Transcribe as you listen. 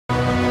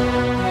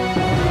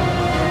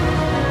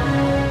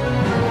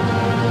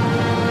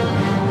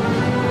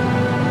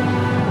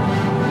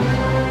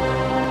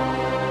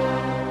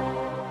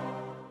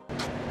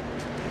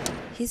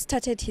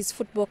started his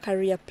football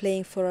career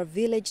playing for a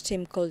village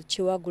team called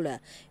Chiwagula,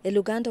 a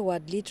Luganda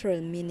word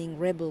literally meaning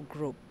rebel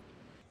group.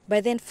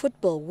 By then,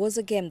 football was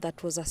a game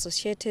that was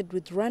associated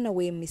with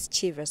runaway,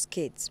 mischievous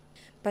kids.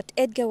 But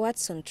Edgar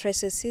Watson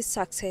traces his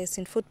success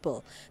in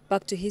football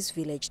back to his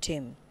village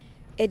team.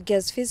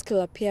 Edgar's physical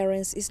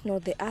appearance is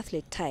not the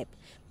athlete type,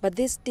 but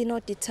this did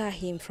not deter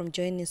him from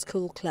joining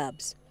school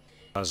clubs.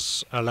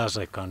 As early as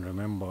I can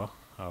remember,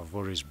 I've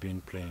always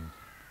been playing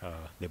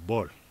the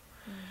ball.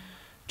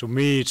 To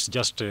me, it's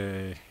just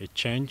a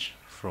change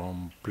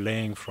from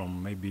playing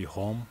from maybe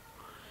home.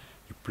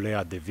 You play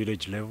at the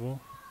village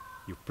level,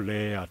 you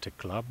play at a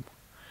club,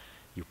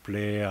 you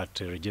play at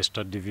a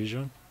registered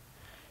division,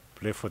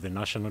 play for the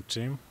national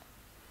team,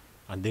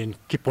 and then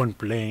keep on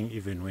playing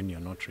even when you're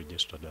not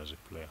registered as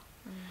a player.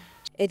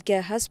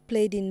 Edgar has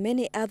played in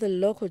many other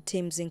local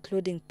teams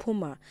including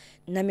Puma,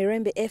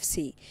 Namirembe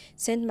FC,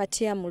 St.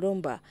 Matia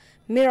Mulumba,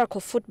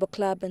 Miracle Football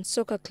Club and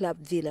Soccer Club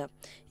Villa,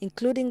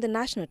 including the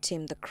national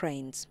team, the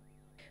Cranes.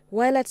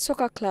 While at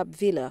Soccer Club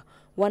Villa,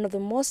 one of the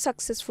most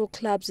successful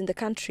clubs in the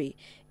country,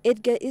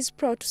 Edgar is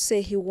proud to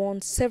say he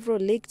won several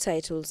league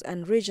titles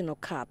and regional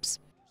cups.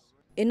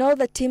 In all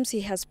the teams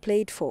he has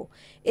played for,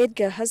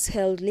 Edgar has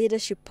held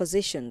leadership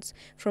positions,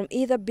 from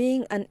either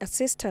being an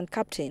assistant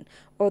captain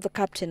or the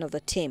captain of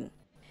the team.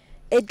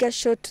 Edgar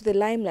shot to the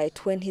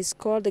limelight when he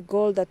scored the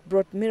goal that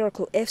brought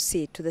Miracle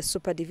FC to the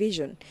Super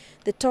Division,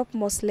 the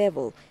topmost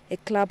level a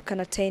club can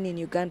attain in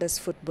Uganda's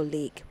football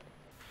league.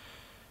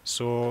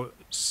 So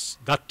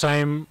that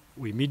time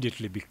we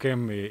immediately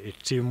became a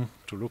team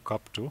to look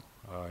up to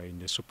in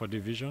the Super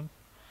Division,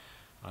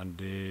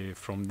 and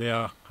from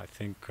there I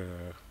think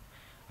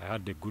I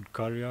had a good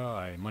career.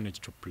 I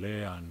managed to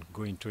play and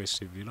go into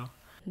AC Villa.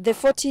 The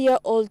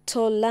 40-year-old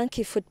tall,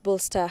 lanky football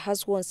star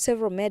has won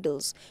several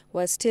medals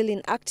while still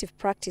in active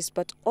practice,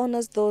 but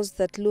honors those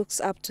that looks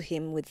up to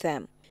him with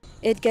them.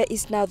 Edgar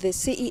is now the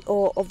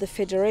CEO of the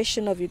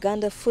Federation of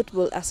Uganda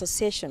Football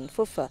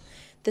Association-FUFA,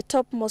 the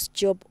topmost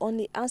job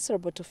only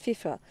answerable to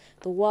FIFA,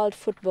 the world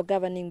football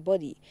governing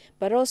body,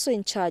 but also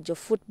in charge of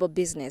football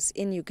business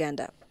in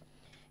Uganda.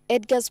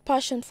 Edgar's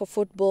passion for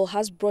football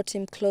has brought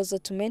him closer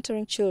to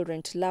mentoring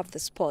children to love the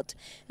sport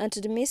and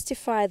to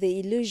demystify the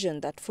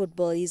illusion that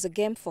football is a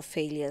game for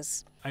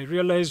failures. I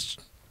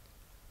realized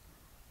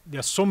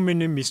there are so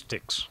many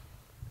mistakes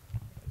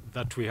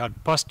that we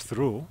had passed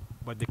through,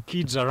 but the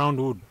kids around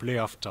who would play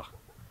after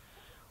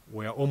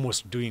were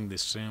almost doing the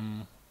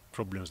same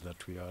problems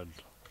that we had,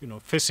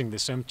 facing the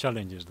same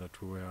challenges that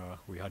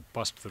we had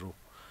passed through.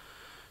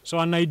 So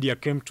an idea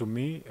came to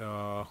me,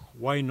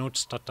 why not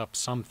start up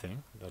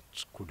something that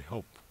could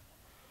help,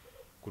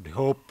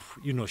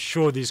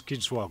 show these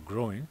kids who are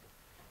growing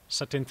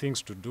certain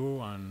things to do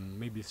and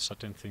maybe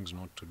certain things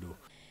not to do.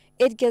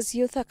 Edgar's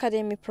Youth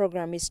Academy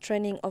program is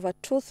training over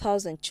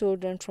 2,000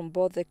 children from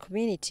both the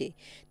community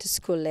to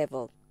school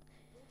level.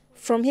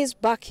 From his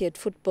backyard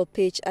football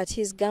pitch at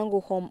his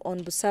Gangu home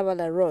on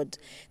Busabala Road,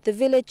 the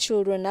village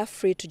children are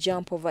free to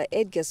jump over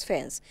Edgar's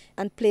fence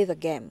and play the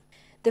game.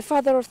 The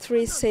father of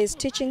three says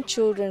teaching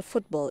children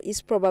football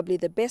is probably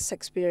the best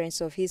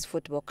experience of his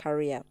football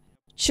career.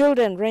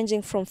 Children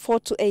ranging from 4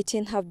 to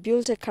 18 have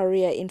built a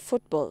career in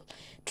football,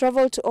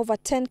 traveled to over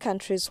 10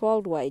 countries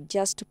worldwide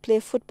just to play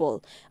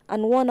football,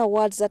 and won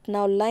awards that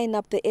now line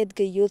up the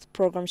Edgar Youth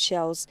Program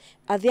shelves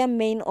at their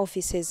main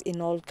offices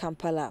in Old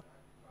Kampala.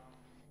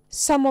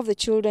 Some of the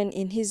children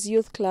in his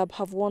youth club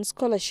have won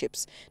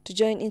scholarships to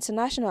join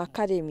international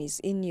academies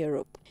in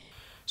Europe.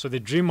 So the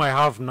dream I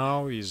have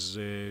now is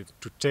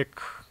to take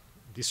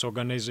this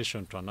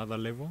organization to another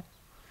level,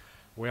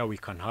 where we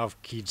can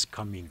have kids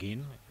coming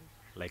in,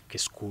 like a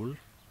school.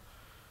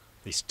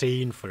 They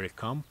stay in for a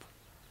camp,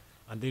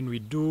 and then we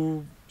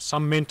do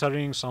some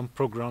mentoring, some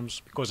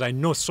programs, because I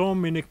know so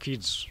many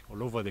kids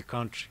all over the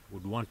country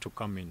would want to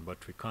come in,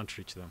 but we can't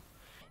reach them.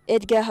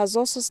 Edgar has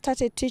also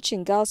started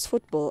teaching girls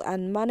football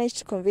and managed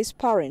to convince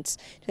parents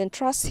to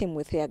entrust him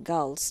with their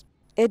girls.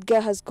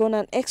 Edgar has gone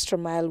an extra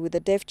mile with the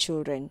deaf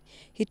children.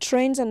 He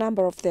trains a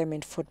number of them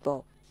in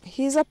football.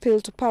 His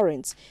appeal to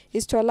parents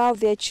is to allow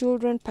their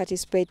children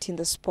participate in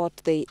the sport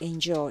they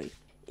enjoy.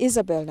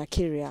 Isabel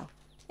Nakiria,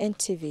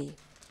 NTV.